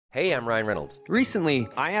Hey, I'm Ryan Reynolds. Recently,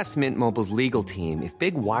 I asked Mint Mobile's legal team if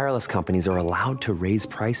big wireless companies are allowed to raise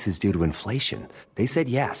prices due to inflation. They said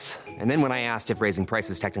yes. And then when I asked if raising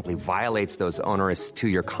prices technically violates those onerous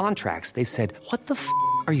two-year contracts, they said, "What the f***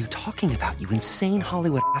 are you talking about, you insane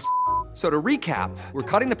Hollywood ass?" So to recap, we're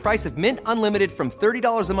cutting the price of Mint Unlimited from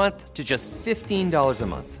 $30 a month to just $15 a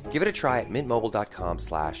month. Give it a try at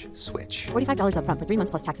mintmobile.com/switch. $45 up front for 3 months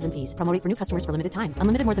plus taxes and fees. Promo rate for new customers for limited time.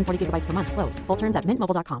 Unlimited more than 40 gigabytes per month. Slows full terms at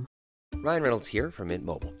mintmobile.com. Ryan Reynolds here from Mint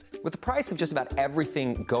Mobile. With the price of just about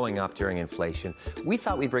everything going up during inflation, we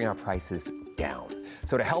thought we'd bring our prices down.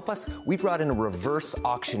 So to help us, we brought in a reverse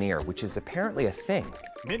auctioneer, which is apparently a thing.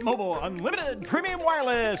 Mint Mobile Unlimited Premium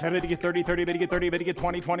Wireless. How to get 30, 30, bit to get 30, bit to get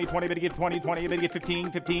 20, 20, 20, bit to get 20, 20, bit to get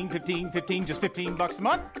 15, 15, 15, 15, just $15 a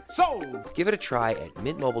month? Sold! Give it a try at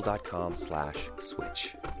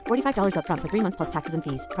mintmobile.com/switch. $45 up front for 3 months plus taxes and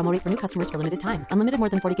fees. Promo rate for new customers for limited time. Unlimited more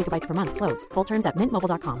than 40 gigabytes per month. Slows full terms at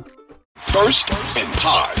mintmobile.com. First and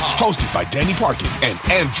Pod, hosted by Danny Parkin and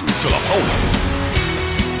Andrew Filipponi.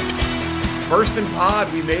 First and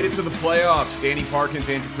Pod, we made it to the playoffs. Danny Parkins,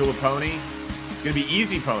 Andrew Filipponi. It's going to be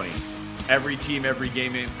easy pony. Every team, every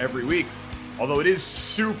game, every week. Although it is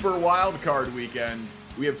super wild card weekend,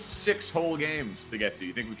 we have 6 whole games to get to.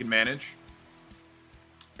 You think we can manage?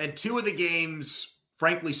 And 2 of the games,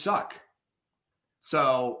 frankly, suck.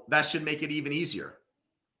 So that should make it even easier.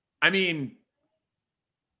 I mean,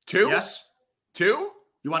 2? Yes. 2?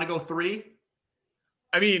 You want to go 3?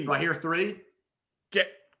 I mean, do I hear 3?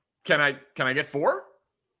 Can I get 4?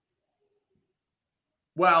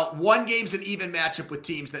 Well, 1 game's an even matchup with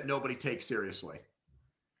teams that nobody takes seriously.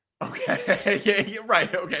 Okay. Yeah,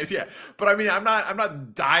 right. Okay. Yeah. But I mean, I'm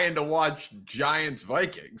not dying to watch Giants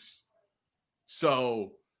Vikings.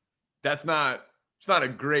 So it's not a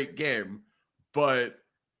great game, but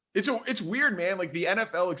it's weird, man. Like the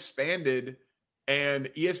NFL expanded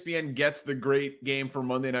and ESPN gets the great game for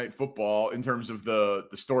Monday Night Football in terms of the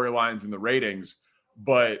storylines and the ratings,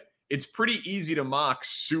 but it's pretty easy to mock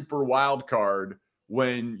super wild card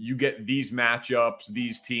when you get these matchups,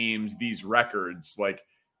 these teams, these records. Like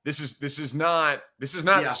this is not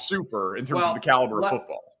super in terms of the caliber of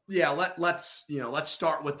football. Yeah, let's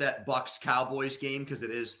start with that Bucks Cowboys game because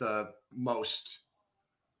it is the most.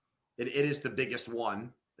 It is the biggest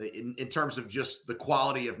one in terms of just the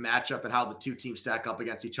quality of matchup and how the 2 teams stack up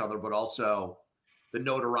against each other, but also the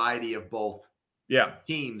notoriety of both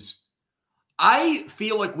teams. I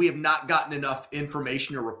feel like we have not gotten enough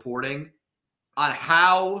information or reporting on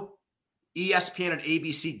how ESPN and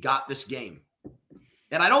ABC got this game.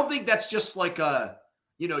 And I don't think that's just like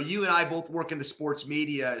you and I both work in the sports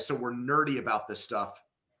media, so we're nerdy about this stuff.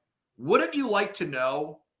 Wouldn't you like to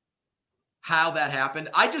know how that happened?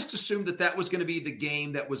 I just assumed that was going to be the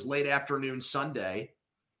game that was late afternoon Sunday,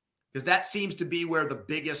 because that seems to be where the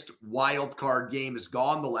biggest wild card game has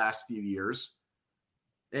gone the last few years.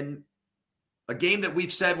 And a game that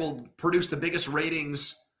we've said will produce the biggest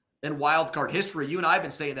ratings in wild card history. You and I have been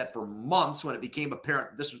saying that for months when it became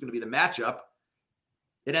apparent this was going to be the matchup.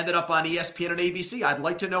 It ended up on ESPN and ABC. I'd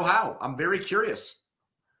like to know how. I'm very curious.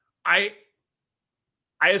 I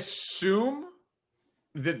assume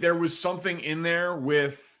that there was something in there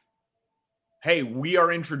with, hey, we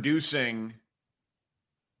are introducing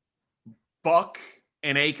Buck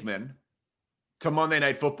and Aikman to Monday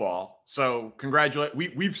Night Football. So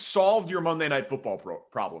we've solved your Monday Night Football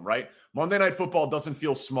problem, right? Monday Night Football doesn't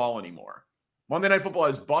feel small anymore. Monday Night Football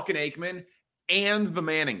has Buck and Aikman and the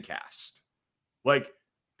Manning cast. Like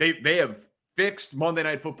they have fixed Monday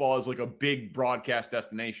Night Football as like a big broadcast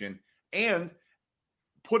destination, and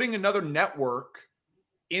putting another network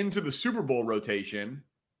into the Super Bowl rotation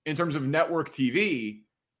in terms of network TV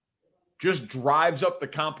just drives up the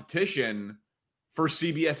competition for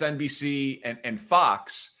CBS, NBC, and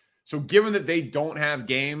Fox. So given that they don't have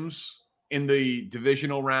games in the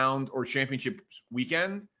divisional round or championship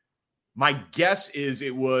weekend, my guess is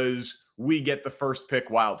we get the first pick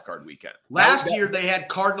wild card weekend. Last year they had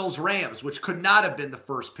Cardinals Rams, which could not have been the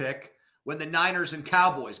first pick when the Niners and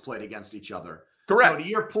Cowboys played against each other. Correct. So to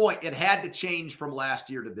your point, it had to change from last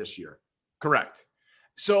year to this year. Correct.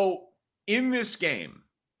 So in this game,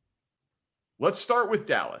 let's start with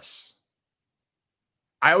Dallas.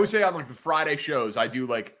 I always say on like the Friday shows, I do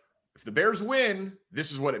like, if the Bears win,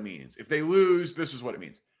 this is what it means. If they lose, this is what it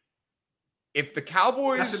means. If the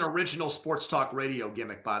Cowboys... That's an original sports talk radio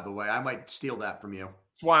gimmick, by the way. I might steal that from you.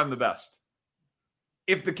 That's why I'm the best.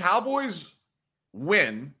 If the Cowboys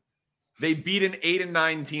win, they beat an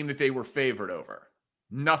 8-9 team that they were favored over.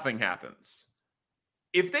 Nothing happens.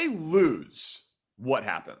 If they lose, what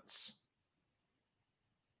happens?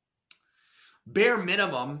 Bare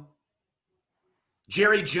minimum,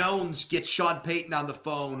 Jerry Jones gets Sean Payton on the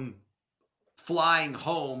phone flying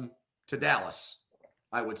home to Dallas,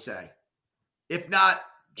 I would say. If not,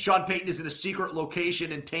 Sean Payton is in a secret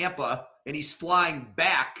location in Tampa and he's flying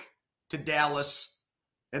back to Dallas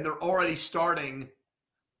and they're already starting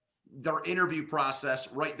their interview process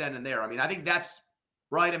right then and there. I mean, I think that's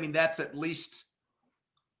right. I mean, that's at least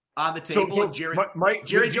on the table. So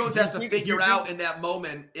Jerry Jones has to figure out in that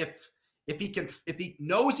moment if he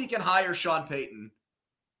knows he can hire Sean Payton,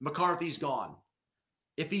 McCarthy's gone.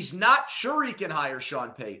 If he's not sure he can hire Sean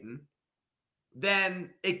Payton, then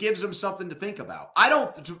it gives him something to think about.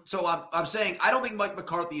 I'm saying I don't think Mike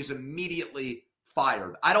McCarthy is immediately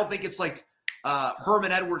fired. I don't think it's like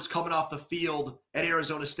Herman Edwards coming off the field at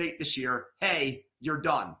Arizona State this year. Hey, you're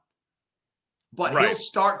done. But He'll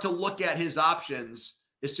start to look at his options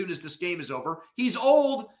as soon as this game is over. He's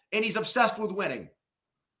old and he's obsessed with winning.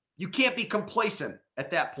 You can't be complacent at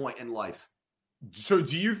that point in life. So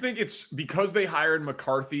do you think it's because they hired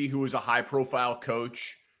McCarthy, who was a high-profile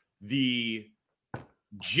coach, the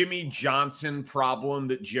Jimmy Johnson problem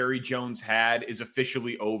that Jerry Jones had is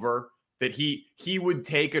officially over? That he would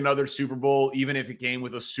take another Super Bowl even if it came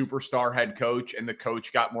with a superstar head coach and the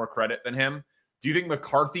coach got more credit than him? Do you think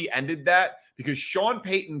McCarthy ended that? Because Sean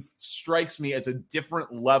Payton strikes me as a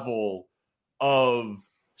different level of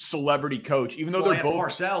celebrity coach, even though they're both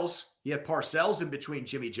Parcells. He had Parcells in between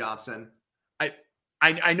Jimmy Johnson.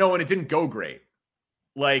 I know, and it didn't go great.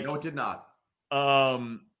 Like, no, it did not.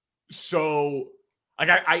 So like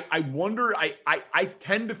I wonder. I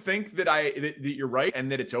tend to think that you're right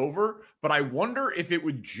and that it's over, but I wonder if it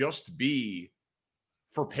would just be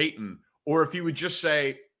for Payton, or if he would just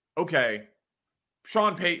say, okay,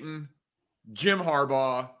 Sean Payton, Jim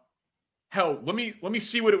Harbaugh, hell, let me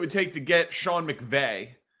see what it would take to get Sean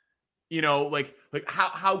McVay. You know, like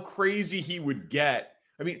how crazy he would get.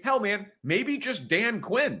 I mean, hell, man, maybe just Dan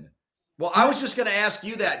Quinn. Well, I was just going to ask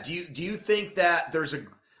you that. Do you think that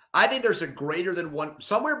I think there's a greater than one,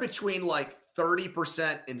 somewhere between like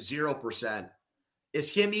 30% and 0%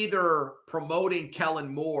 is him either promoting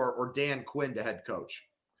Kellen Moore or Dan Quinn to head coach.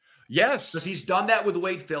 Yes. Because he's done that with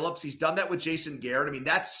Wade Phillips. He's done that with Jason Garrett. I mean,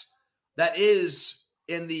 that is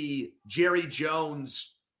in the Jerry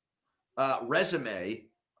Jones resume.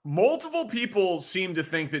 Multiple people seem to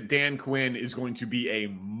think that Dan Quinn is going to be a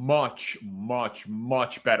much, much,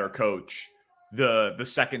 much better coach the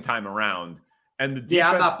second time around. And the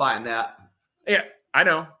defense, I'm not buying that. Yeah, I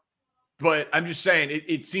know. But I'm just saying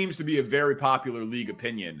it seems to be a very popular league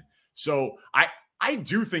opinion. So I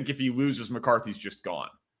do think if he loses, McCarthy's just gone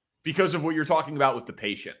because of what you're talking about with the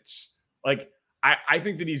patience. Like, I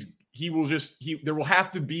think that there will have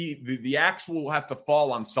to be, the axe will have to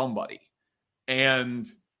fall on somebody. And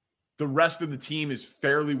the rest of the team is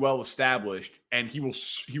fairly well established, and he will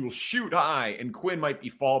shoot high, and Quinn might be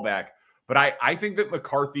fallback. But I think that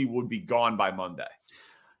McCarthy would be gone by Monday.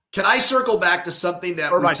 Can I circle back to something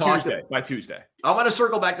that we talked about? By Tuesday. I want to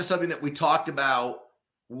circle back to something that we talked about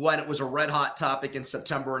when it was a red hot topic in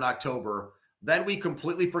September and October. Then we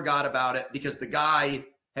completely forgot about it because the guy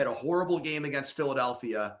had a horrible game against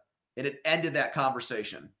Philadelphia, and it ended that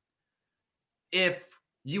conversation. If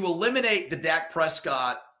you eliminate the Dak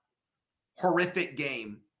Prescott horrific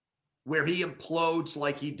game where he implodes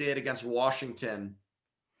like he did against Washington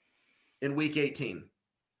in week 18.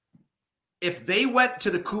 If they went to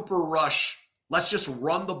the Cooper Rush, let's just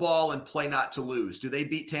run the ball and play not to lose, do they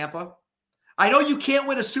beat Tampa? I know you can't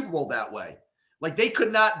win a Super Bowl that way. Like, they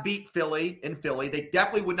could not beat Philly in Philly. They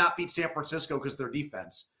definitely would not beat San Francisco because of their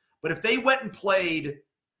defense. But if they went and played,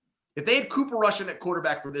 if they had Cooper Rush in at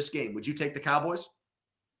quarterback for this game, would you take the Cowboys?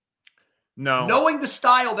 No. Knowing the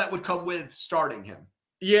style that would come with starting him.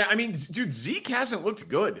 Yeah, I mean, dude, Zeke hasn't looked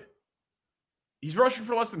good. He's rushing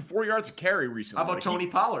for less than 4 yards a carry recently. How about Tony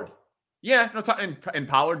Pollard? Yeah, no, and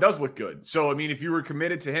Pollard does look good. So, I mean, if you were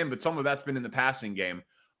committed to him, but some of that's been in the passing game.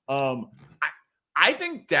 I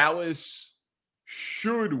think Dallas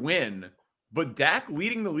should win, but Dak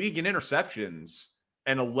leading the league in interceptions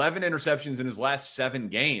and 11 interceptions in his last 7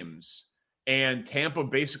 games, and Tampa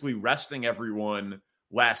basically resting everyone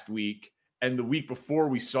last week. And the week before,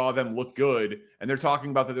 we saw them look good. And they're talking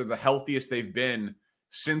about that they're the healthiest they've been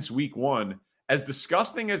since week 1. As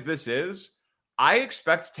disgusting as this is, I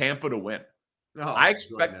expect Tampa to win. Oh, I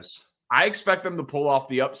expect them to pull off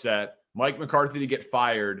the upset, Mike McCarthy to get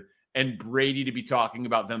fired, and Brady to be talking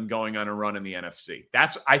about them going on a run in the NFC.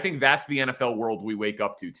 I think that's the NFL world we wake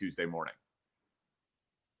up to Tuesday morning.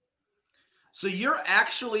 So you're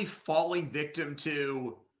actually falling victim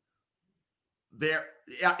to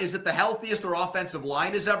is it the healthiest their offensive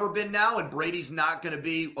line has ever been now? And Brady's not going to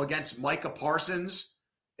be against Micah Parsons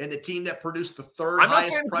and the team that produced the third I'm not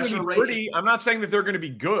highest saying it's pressure gonna be rating. pretty. I'm not saying that they're going to be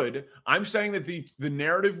good. I'm saying that the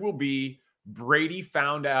narrative will be Brady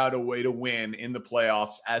found out a way to win in the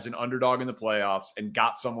playoffs as an underdog in the playoffs and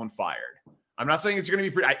got someone fired. I'm not saying it's going to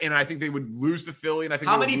be pretty. And I think they would lose to Philly. And I think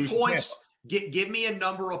How they would many lose points? Give me a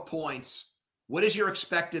number of points. What is your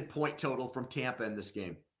expected point total from Tampa in this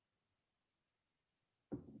game?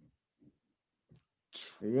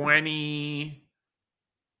 20.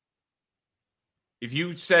 If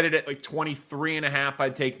you set it at like 23.5,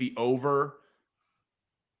 I'd take the over.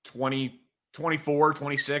 20, 24,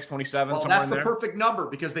 26, 27. Well, that's the there. perfect number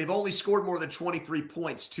because they've only scored more than 23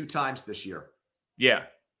 points 2 times this year. Yeah.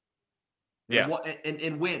 Yeah.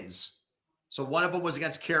 And wins. So one of them was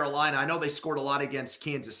against Carolina. I know they scored a lot against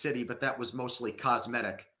Kansas City, but that was mostly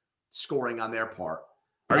cosmetic scoring on their part.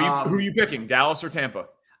 Who are you picking, Dallas or Tampa?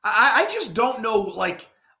 I just don't know. Like,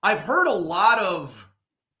 I've heard a lot of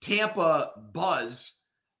Tampa buzz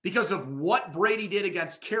because of what Brady did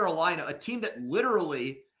against Carolina, a team that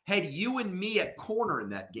literally had you and me at corner in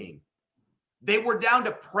that game. They were down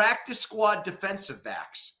to practice squad defensive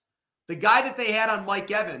backs. The guy that they had on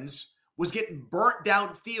Mike Evans was getting burnt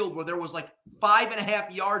downfield where there was like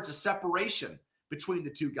 5.5 yards of separation between the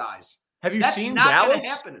two guys. Have you That's seen not Dallas? going to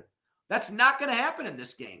happen. That's not going to happen in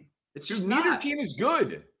this game. It's just neither not. team is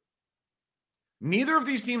good. Neither of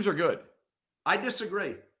these teams are good. I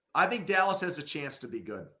disagree. I think Dallas has a chance to be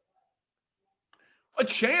good. A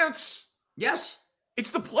chance? Yes.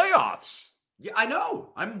 It's the playoffs. Yeah, I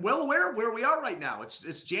know. I'm well aware of where we are right now.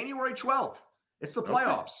 It's January 12th. It's the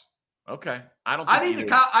playoffs. Okay. I'll think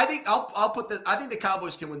the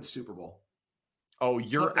Cowboys can win the Super Bowl. Oh,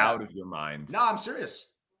 you're out of your mind. No, I'm serious.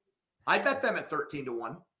 I bet them at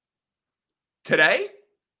 13-1. Today?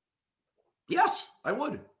 Yes, I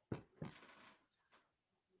would.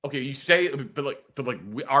 Okay, you say, but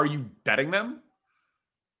are you betting them?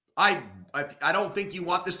 I don't think you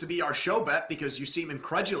want this to be our show bet because you seem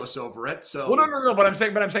incredulous over it. So well, no. But I'm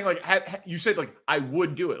saying like you said like I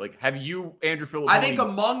would do it. Like, have you, Andrew Phillips? I think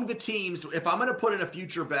among the teams, if I'm going to put in a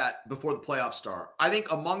future bet before the playoffs start, I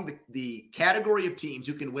think among the category of teams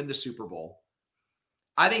who can win the Super Bowl,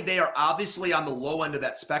 I think they are obviously on the low end of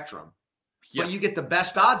that spectrum, but you get the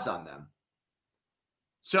best odds on them.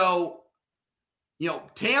 So.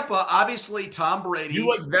 Tampa, obviously, Tom Brady. You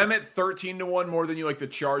like them at 13-1 more than you like the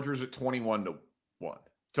Chargers at 21-1.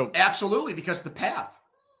 So absolutely, because the path.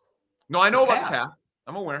 No, I know about the path.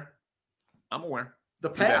 I'm aware.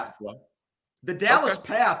 The path. The Dallas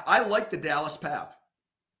path. I like the Dallas path.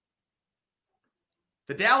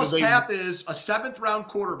 The Dallas path is a 7th-round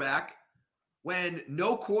quarterback when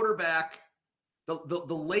no quarterback, the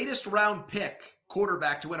latest round pick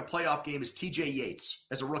quarterback to win a playoff game is TJ Yates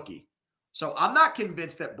as a rookie. So I'm not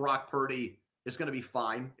convinced that Brock Purdy is going to be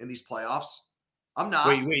fine in these playoffs. I'm not.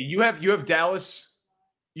 Wait. You have Dallas.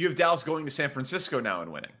 You have Dallas going to San Francisco now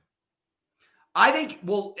and winning. I think.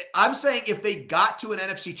 Well, I'm saying if they got to an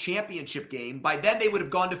NFC Championship game, by then they would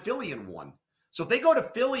have gone to Philly and won. So if they go to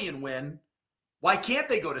Philly and win, why can't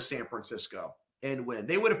they go to San Francisco and win?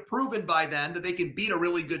 They would have proven by then that they can beat a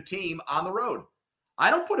really good team on the road. I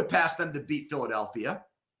don't put it past them to beat Philadelphia.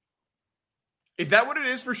 Is that what it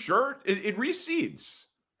is for sure? It reseeds.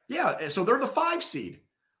 Yeah, so they're the 5 seed.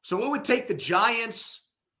 So it would take the Giants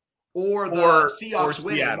or the Seahawks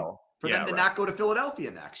winning for them to not go to Philadelphia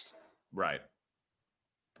next. Right.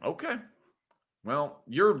 Okay. Well,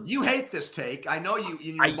 you hate this take. I know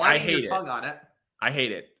you're biting your tongue on it. I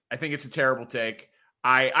hate it. I think it's a terrible take.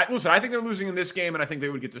 Listen, I think they're losing in this game, and I think they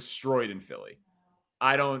would get destroyed in Philly.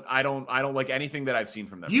 I don't like anything that I've seen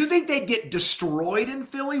from them. You think they'd get destroyed in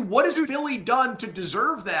Philly? What has Philly done to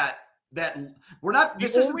deserve that? We're not.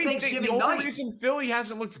 This isn't Thanksgiving night. The only reason Philly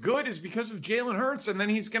hasn't looked good is because of Jalen Hurts, and then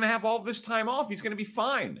he's going to have all this time off. He's going to be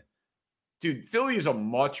fine, dude. Philly is a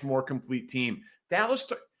much more complete team.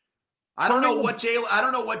 Dallas. I don't know what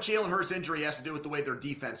Jalen Hurts' injury has to do with the way their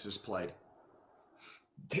defense is played.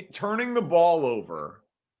 Turning the ball over,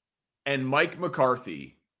 and Mike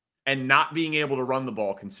McCarthy. And not being able to run the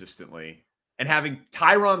ball consistently and having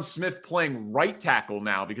Tyron Smith playing right tackle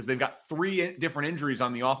now because they've got 3 different injuries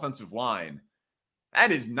on the offensive line.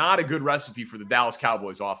 That is not a good recipe for the Dallas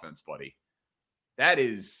Cowboys offense, buddy. I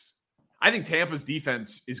think Tampa's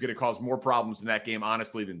defense is going to cause more problems in that game,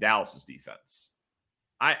 honestly, than Dallas's defense.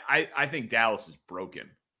 I think Dallas is broken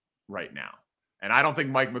right now. And I don't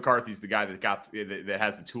think Mike McCarthy's the guy that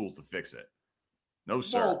has the tools to fix it. No,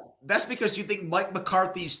 sir. Well, that's because you think Mike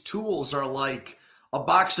McCarthy's tools are like a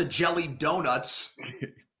box of jelly donuts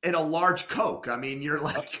and a large Coke. I mean, you're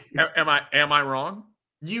like, am I wrong?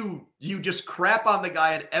 You just crap on the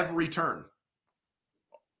guy at every turn.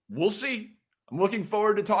 We'll see. I'm looking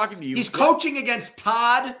forward to talking to you. He's coaching against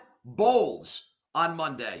Todd Bowles on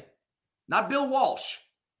Monday, not Bill Walsh.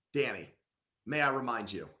 Danny, may I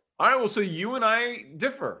remind you? All right, well, so you and I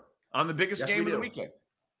differ on the biggest game of the weekend.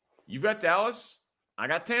 You've got Dallas. I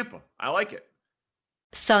got Tampa. I like it.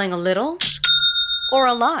 Selling a little or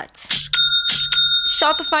a lot?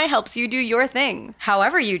 Shopify helps you do your thing,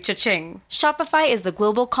 however you cha-ching. Shopify is the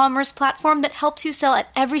global commerce platform that helps you sell at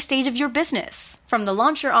every stage of your business. From the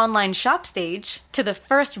launch your online shop stage, to the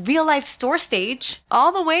first real-life store stage,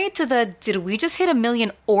 all the way to the did we just hit 1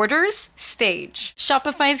 million orders stage.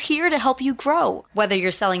 Shopify's here to help you grow. Whether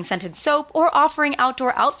you're selling scented soap or offering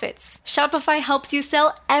outdoor outfits, Shopify helps you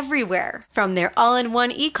sell everywhere. From their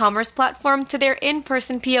all-in-one e-commerce platform to their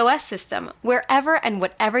in-person POS system, wherever and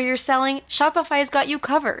whatever you're selling, Shopify's got you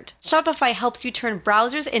covered. Shopify helps you turn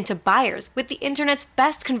browsers into buyers with the internet's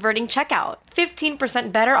best converting checkout.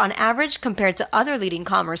 15% better on average compared to other leading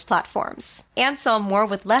commerce platforms. And sell more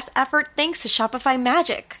with less effort thanks to Shopify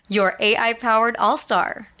Magic, your AI-powered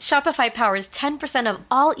all-star. Shopify powers 10% of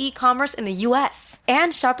all e-commerce in the US.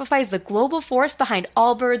 And Shopify is the global force behind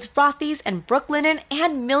Allbirds, Rothy's, and Brooklinen,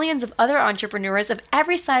 and millions of other entrepreneurs of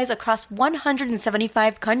every size across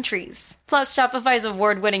 175 countries. Plus, Shopify's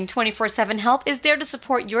award-winning 24/7 help is there to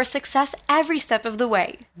support your success every step of the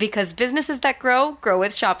way. Because businesses that grow, grow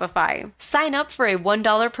with Shopify. Sign up for a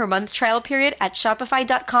 $1 per month trial period at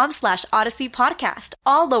shopify.com/Odyssey Podcast,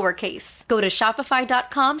 all lowercase. Go to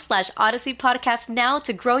shopify.com/Odyssey Podcast now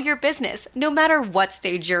to grow your business, no matter what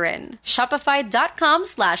stage you're in.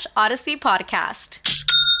 Shopify.com/Odyssey Podcast.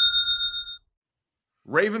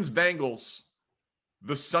 Ravens Bengals,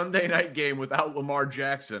 the Sunday night game without Lamar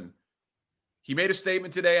Jackson. He made a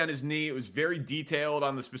statement today on his knee. It was very detailed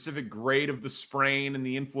on the specific grade of the sprain and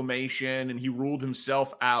the inflammation, and he ruled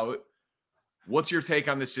himself out. What's your take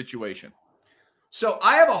on this situation? So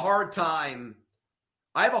I have a hard time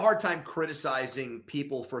criticizing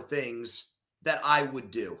people for things that I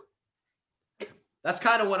would do. That's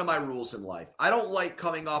kind of one of my rules in life. I don't like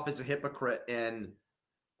coming off as a hypocrite and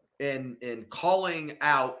calling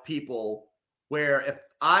out people where if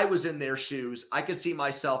I was in their shoes, I could see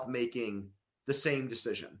myself making the same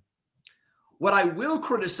decision. What I will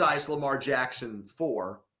criticize Lamar Jackson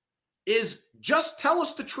for is just tell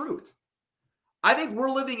us the truth. I think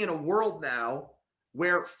we're living in a world now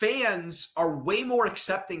where fans are way more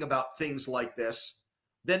accepting about things like this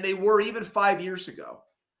than they were even 5 years ago.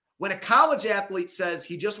 When a college athlete says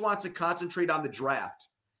he just wants to concentrate on the draft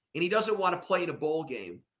and he doesn't want to play in a bowl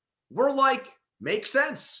game, we're like, makes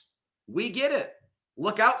sense. We get it.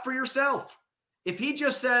 Look out for yourself. If he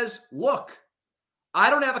just says, look, I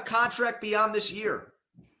don't have a contract beyond this year.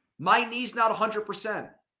 My knee's not 100%.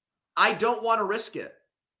 I don't want to risk it.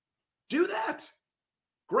 Do that.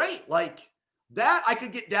 Great. Like that I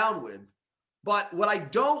could get down with. But what I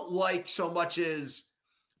don't like so much is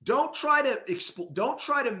don't try to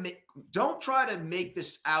make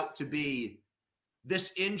this out to be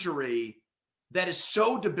this injury that is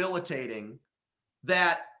so debilitating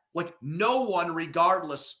that like no one,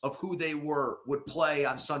 regardless of who they were, would play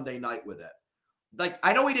on Sunday night with it. Like,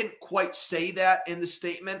 I know he didn't quite say that in the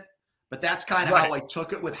statement, but that's kind of how I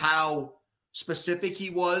took it with how specific he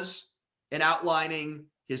was in outlining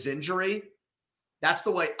his injury. That's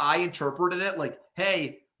the way I interpreted it. Like,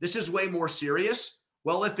 hey, this is way more serious.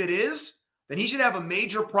 Well, if it is, then he should have a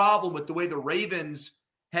major problem with the way the Ravens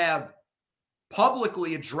have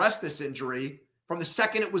publicly addressed this injury from the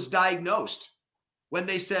second it was diagnosed. When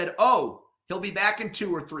they said, oh, he'll be back in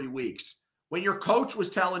 2 or 3 weeks. When your coach was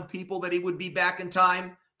telling people that he would be back in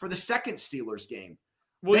time for the second Steelers game.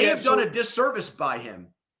 Well, they have done a disservice by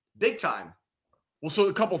him. Big time. Well, so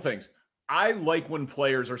a couple things. I like when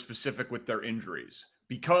players are specific with their injuries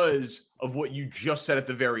because of what you just said at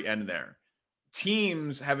the very end there.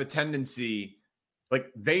 Teams have a tendency,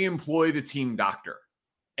 like they employ the team doctor.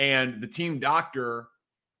 And the team doctor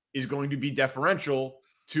is going to be deferential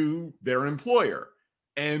to their employer.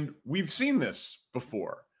 And we've seen this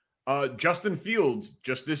before. Justin Fields,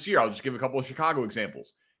 just this year, I'll just give a couple of Chicago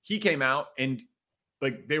examples. He came out and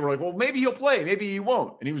like they were like, well, maybe he'll play, maybe he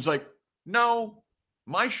won't. And he was like, no,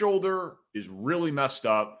 my shoulder is really messed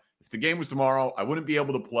up. If the game was tomorrow, I wouldn't be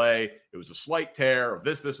able to play. It was a slight tear of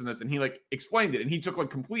this, and this. And he like explained it. And he took like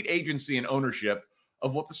complete agency and ownership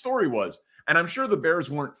of what the story was. And I'm sure the Bears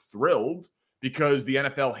weren't thrilled because the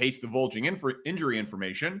NFL hates divulging injury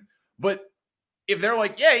information. But if they're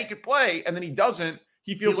like, yeah, he could play, and then he doesn't,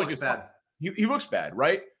 he feels like it's bad. He looks bad,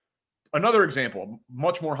 right? Another example,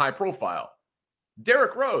 much more high profile.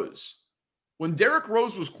 Derrick Rose. When Derrick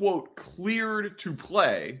Rose was, quote, cleared to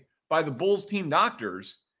play by the Bulls team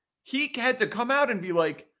doctors, he had to come out and be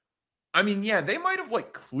like, I mean, yeah, they might have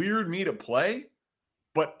like cleared me to play,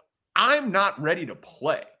 but I'm not ready to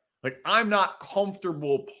play. Like, I'm not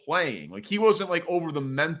comfortable playing. Like, he wasn't like over the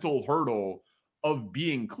mental hurdle of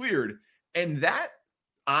being cleared. And that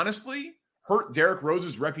honestly hurt Derrick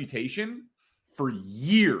Rose's reputation for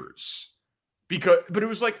years. But it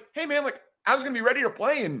was like, hey man, like, I was going to be ready to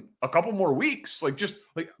play in a couple more weeks. Like, just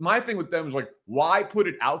like my thing with them was like, why put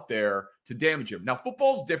it out there to damage him? Now,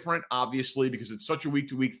 football's different, obviously, because it's such a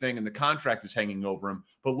week-to-week thing and the contract is hanging over him.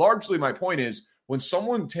 But largely my point is, when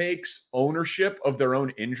someone takes ownership of their own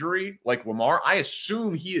injury, like Lamar, I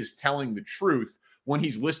assume he is telling the truth when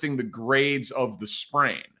he's listing the grades of the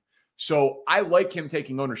sprain. So I like him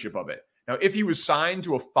taking ownership of it. Now, if he was signed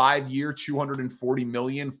to a 5-year, $240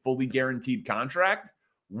 million fully guaranteed contract,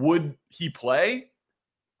 would he play?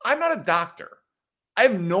 I'm not a doctor. I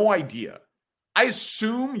have no idea. I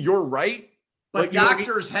assume you're right. But like,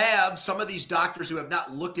 doctors have, some of these doctors who have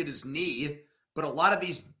not looked at his knee, but a lot of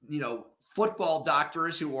these, football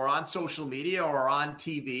doctors who are on social media or on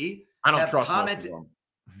TV I don't have trust commented. most of them.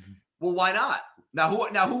 Well, why not? Now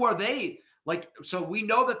who are they? Like, so we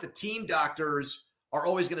know that the team doctors are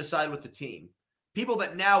always going to side with the team. People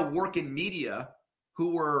that now work in media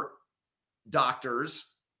who were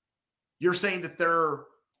doctors, you're saying that they're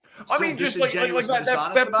just like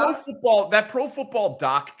that pro football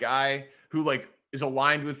doc guy who like is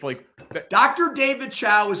aligned with like Dr. David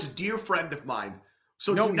Chow is a dear friend of mine.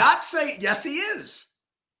 So do not say yes, he is.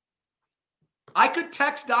 I could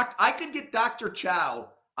get Dr. Chow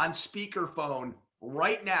on speakerphone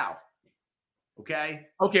right now. Okay.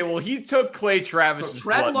 Okay. Well, he took Clay Travis's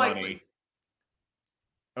blood lightly. Money.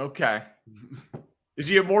 Okay. Is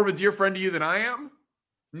he more of a dear friend to you than I am?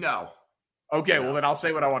 No. Okay. No. Well, then I'll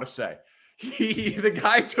say what I want to say. The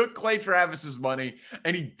guy took Clay Travis's money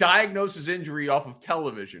and he diagnosed his injury off of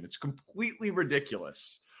television. It's completely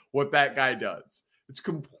ridiculous what that guy does. It's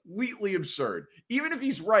completely absurd. Even if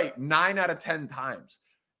he's right 9 out of 10 times,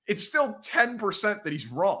 it's still 10% that he's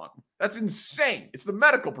wrong. That's insane. It's the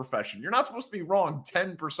medical profession. You're not supposed to be wrong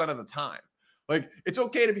 10% of the time. Like, it's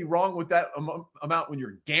okay to be wrong with that amount when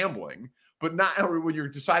you're gambling, but not when you're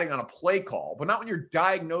deciding on a play call, but not when you're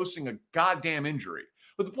diagnosing a goddamn injury.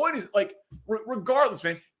 But the point is, like, regardless,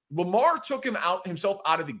 man, Lamar took himself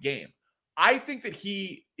out of the game. I think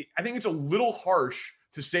it's a little harsh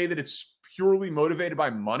to say that it's purely motivated by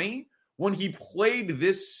money when he played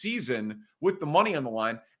this season with the money on the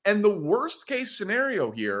line. And the worst case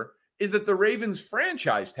scenario here is that the Ravens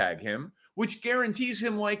franchise tag him, which guarantees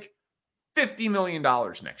him like $50 million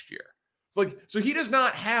next year. So he does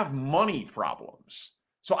not have money problems.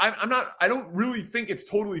 So I don't really think it's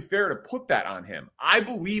totally fair to put that on him. I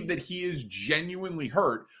believe that he is genuinely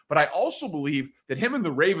hurt, but I also believe that him and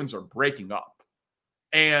the Ravens are breaking up.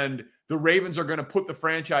 And the Ravens are going to put the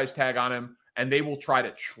franchise tag on him, and they will try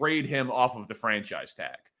to trade him off of the franchise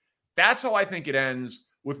tag. That's how I think it ends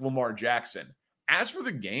with Lamar Jackson. As for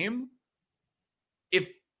the game, if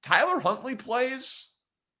Tyler Huntley plays,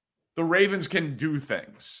 the Ravens can do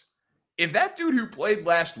things. If that dude who played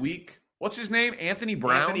last week, what's his name? Anthony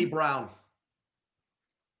Brown.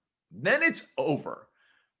 Then it's over.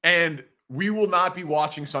 And we will not be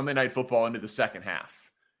watching Sunday Night Football into the second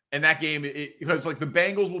half. And that game, because like the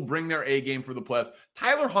Bengals will bring their A game for the playoffs.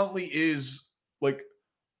 Tyler Huntley is like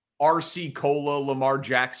RC Cola, Lamar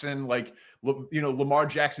Jackson, Lamar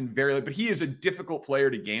Jackson but he is a difficult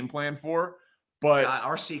player to game plan for. But God,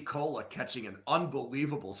 RC Cola catching an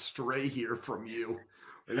unbelievable stray here from you.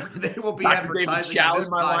 They will be advertising on this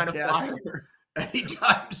podcast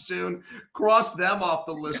anytime soon. Cross them off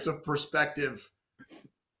the list of prospective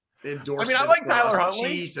endorsements. I mean, I like Tyler Huntley.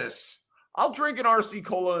 Jesus. I'll drink an RC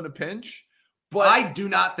Cola in a pinch. But I do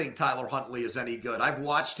not think Tyler Huntley is any good. I've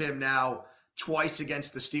watched him now twice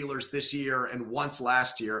against the Steelers this year and once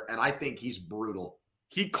last year, and I think he's brutal.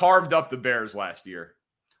 He carved up the Bears last year.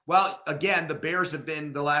 Well, again, the Bears have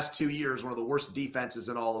been the last 2 years one of the worst defenses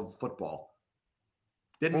in all of football.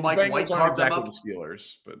 Didn't Mike White carve them up? The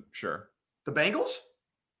Steelers, but sure. The Bengals?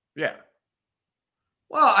 Yeah.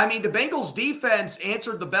 Well, I mean, the Bengals defense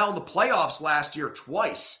answered the bell in the playoffs last year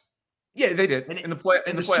twice. Yeah, they did. In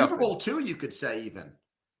the Super Bowl too, you could say even.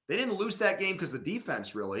 They didn't lose that game because of the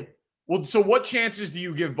defense, really. Well, so what chances do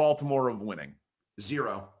you give Baltimore of winning?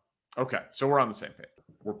 0. Okay, so we're on the same page.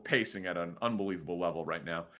 We're pacing at an unbelievable level right now.